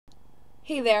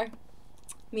Hey there,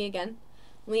 me again,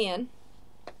 Leanne.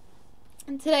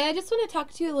 And today I just want to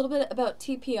talk to you a little bit about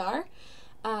TPR.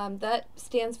 That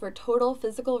stands for Total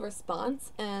Physical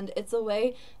Response, and it's a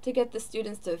way to get the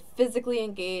students to physically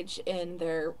engage in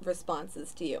their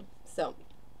responses to you. So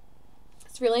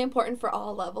it's really important for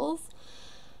all levels,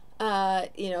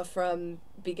 from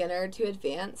beginner to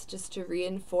advanced, just to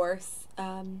reinforce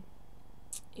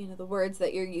the words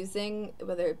that you're using,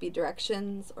 whether it be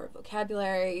directions or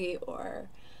vocabulary or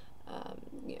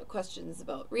questions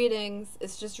about readings.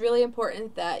 It's just really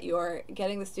important that you're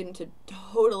getting the student to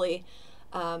totally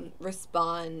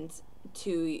respond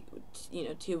to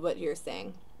what you're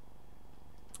saying,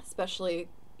 especially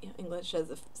English as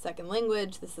a second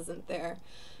language. This isn't their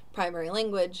primary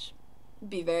language.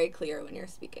 Be very clear when you're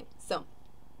speaking. So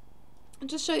I'll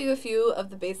just show you a few of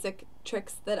the basic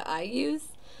tricks that I use.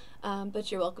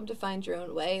 But you're welcome to find your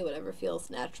own way, whatever feels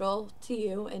natural to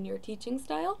you and your teaching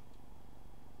style.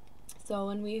 So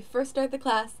when we first start the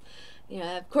class, I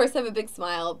of course have a big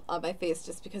smile on my face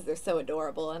just because they're so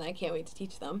adorable and I can't wait to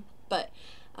teach them. But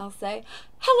I'll say,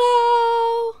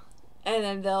 hello! And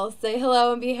then they'll say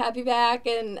hello and be happy back,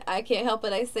 and I can't help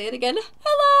it, I say it again,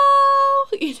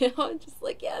 hello! I'm just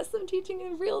like, yes, I'm teaching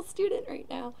a real student right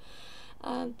now.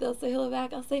 They'll say hello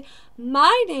back. I'll say,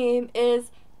 my name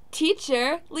is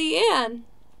Teacher Leanne.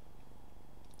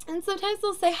 And sometimes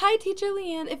they'll say, hi, Teacher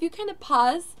Leanne. If you kind of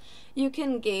pause, you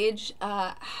can gauge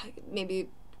maybe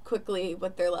quickly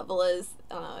what their level is,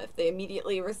 if they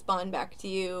immediately respond back to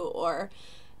you, or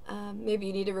maybe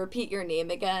you need to repeat your name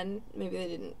again. Maybe they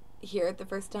didn't hear it the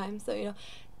first time. So,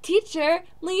 Teacher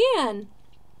Leanne.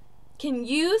 Can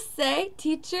you say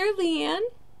Teacher Leanne?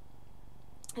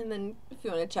 And then if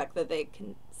you want to check that they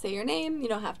can say your name, you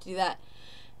don't have to do that.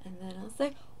 And then I'll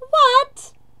say,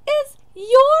 what is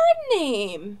your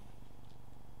name?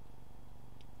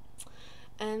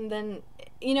 And then,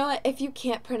 you know what? If you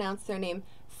can't pronounce their name,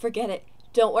 forget it.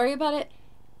 Don't worry about it.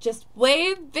 Just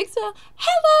wave, big smile,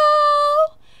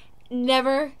 hello!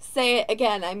 Never say it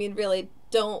again. I mean, really,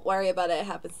 don't worry about it. It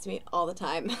happens to me all the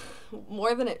time.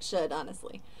 More than it should,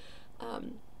 honestly.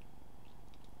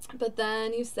 But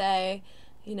then you say,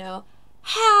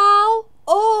 how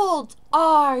old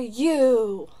are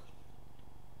you?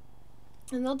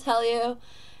 And they'll tell you,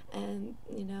 and,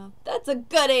 that's a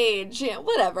good age,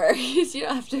 whatever. You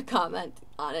don't have to comment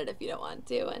on it if you don't want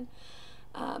to. And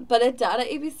but at Dada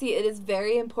ABC, it is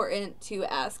very important to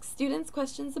ask students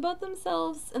questions about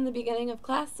themselves in the beginning of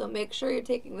class, so make sure you're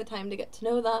taking the time to get to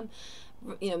know them.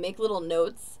 Make little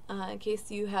notes in case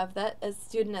you have that as a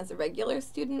student, as a regular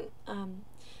student.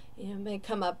 It may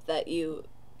come up that you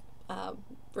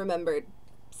remembered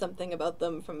something about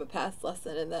them from a past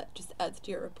lesson, and that just adds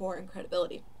to your rapport and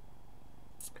credibility.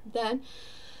 Then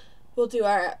we'll do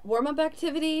our warm-up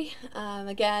activity.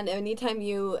 Again, anytime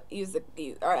you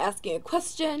are asking a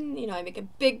question, I make a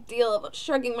big deal about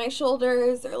shrugging my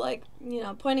shoulders or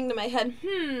pointing to my head.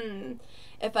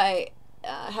 If I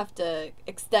have to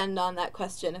extend on that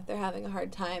question, if they're having a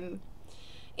hard time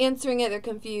answering it, they're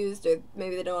confused, or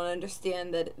maybe they don't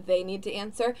understand that they need to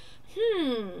answer.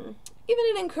 Even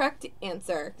an incorrect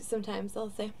answer, sometimes they'll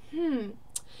say,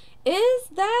 is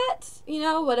that,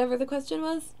 whatever the question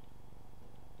was.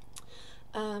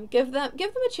 Give them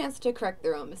a chance to correct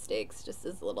their own mistakes, just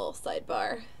as a little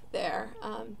sidebar there.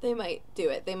 They might do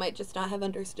it. They might just not have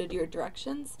understood your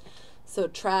directions. So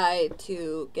try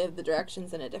to give the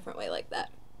directions in a different way like that.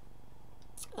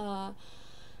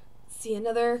 See,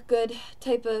 another good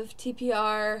type of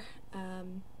TPR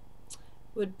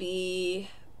would be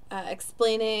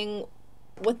explaining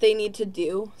what they need to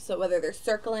do. So whether they're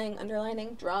circling,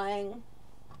 underlining, drawing.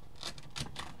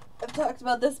 I've talked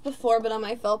about this before, but on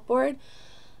my felt board,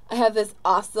 I have this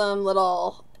awesome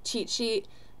little cheat sheet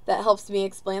that helps me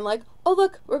explain, oh,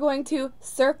 look, we're going to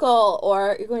circle,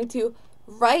 or you're going to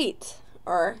write,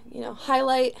 or,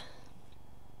 highlight.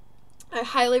 I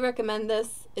highly recommend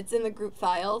this. It's in the group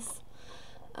files.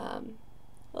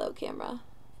 Hello, camera.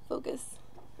 Focus.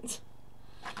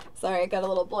 Sorry, I got a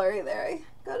little blurry there. I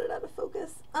got it out of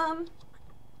focus.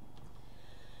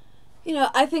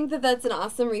 I think that that's an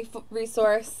awesome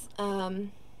resource. Wish I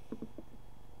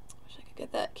could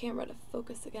get that camera to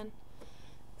focus again.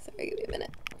 Sorry, give me a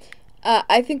minute.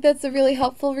 I think that's a really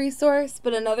helpful resource,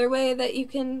 but another way that you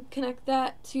can connect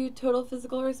that to total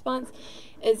physical response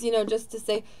is, just to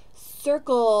say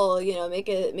circle,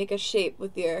 make a shape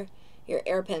with your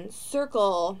air pen.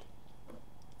 Circle,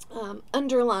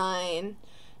 underline,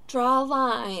 draw a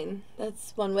line.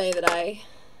 That's one way that I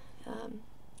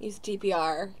use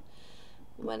TPR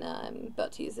when I'm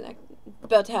about to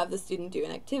have the student do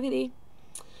an activity.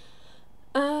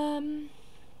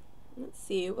 let's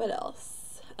see, what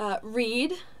else?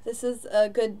 Read. This is a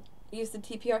good use of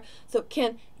TPR. So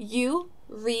can you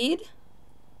read?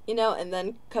 You know, and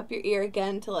then cup your ear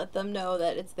again to let them know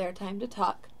that it's their time to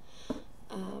talk.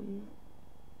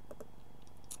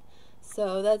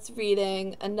 So that's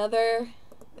reading. Another,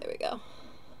 there we go.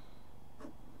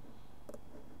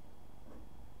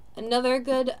 Another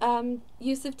good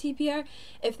use of TPR,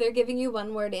 if they're giving you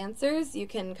one-word answers, you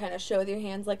can kind of show with your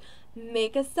hands like,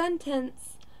 make a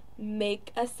sentence,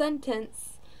 make a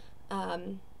sentence.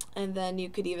 And then you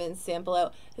could even sample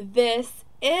out, this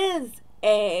is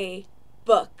a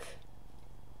book.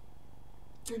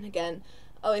 And again,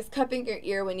 always cupping your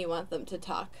ear when you want them to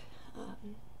talk.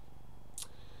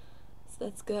 So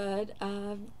that's good.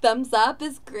 Thumbs up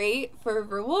is great for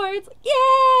rewards.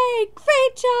 Yay!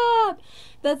 Great job!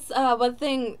 That's one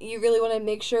thing you really want to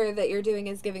make sure that you're doing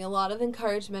is giving a lot of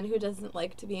encouragement. Who doesn't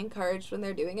like to be encouraged when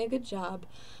they're doing a good job?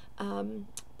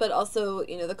 But also,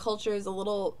 you know, the culture is a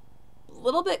little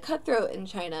bit cutthroat in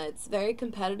China. It's very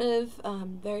competitive,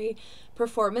 very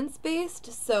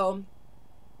performance-based. So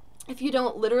if you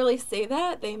don't literally say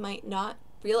that, they might not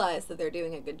realize that they're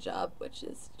doing a good job, which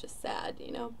is just sad,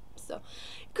 you know? So,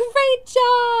 great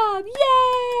job!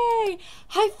 Yay!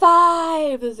 High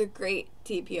five! Those are great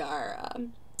TPR,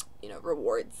 you know,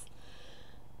 rewards.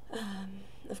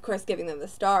 Of course, giving them the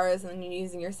stars and then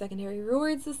using your secondary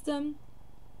reward system.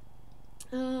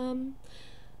 You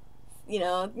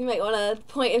know, you might want to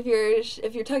point if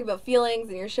you're talking about feelings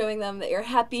and you're showing them that you're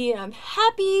happy, and I'm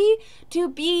happy to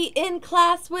be in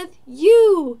class with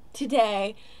you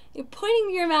today. You're pointing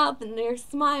to your mouth and your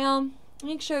smile.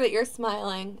 Make sure that you're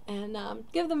smiling and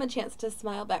give them a chance to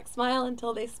smile back. Smile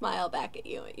until they smile back at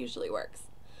you. It usually works.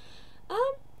 But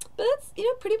that's, you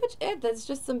know, pretty much it. That's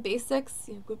just some basics.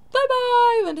 You know,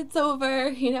 bye-bye when it's over.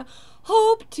 You know,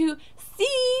 hope to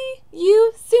see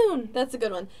you soon. That's a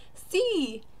good one.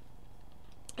 See.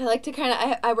 I like to kind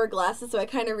of, I wear glasses, so I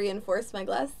kind of reinforce my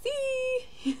glass.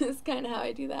 See. Is kind of how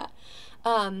I do that.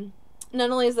 Not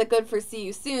only is that good for see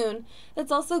you soon,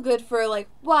 that's also good for like,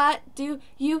 what do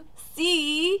you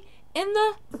see in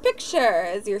the picture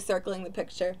as you're circling the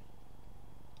picture.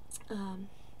 So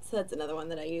that's another one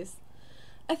that I use.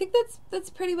 I think that's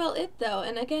pretty well it though.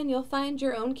 And again, you'll find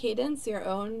your own cadence, your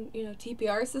own, you know,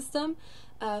 TPR system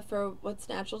for what's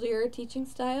natural to your teaching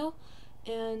style.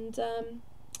 And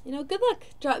you know, good luck.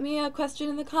 Drop me a question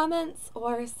in the comments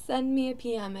or send me a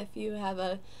PM if you have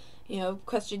a, you know,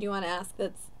 question you want to ask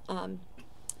that's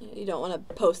you don't want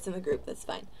to post in the group. That's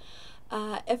fine.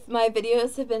 If my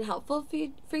videos have been helpful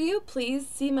for you, please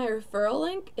see my referral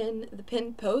link in the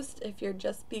pinned post if you're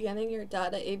just beginning your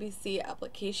Dada ABC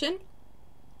application.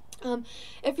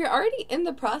 If you're already in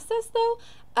the process, though,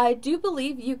 I do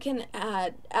believe you can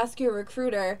ask your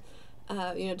recruiter,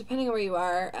 you know, depending on where you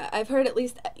are. I've heard at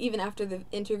least even after the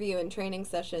interview and training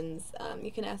sessions,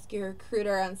 you can ask your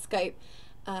recruiter on Skype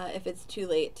if it's too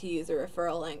late to use a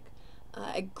referral link.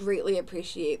 I greatly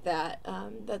appreciate that.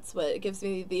 That's what gives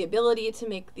me the ability to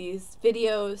make these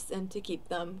videos and to keep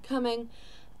them coming,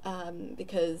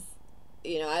 because,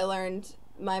 you know, I learned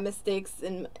my mistakes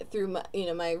through my, you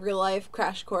know, my real life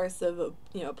crash course of,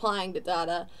 you know, applying to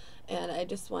Dada, and I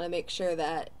just want to make sure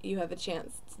that you have a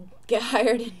chance to get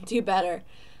hired and do better.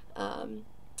 And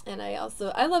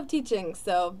I love teaching,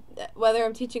 so whether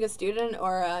I'm teaching a student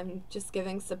or I'm just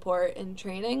giving support and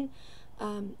training,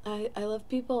 I love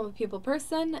people. I'm a people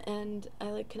person, and I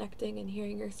like connecting and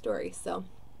hearing your story. So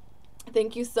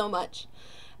thank you so much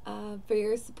for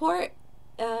your support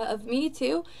of me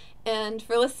too, and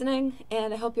for listening,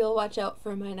 and I hope you'll watch out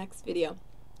for my next video.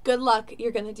 Good luck.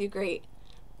 You're going to do great.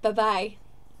 Bye-bye.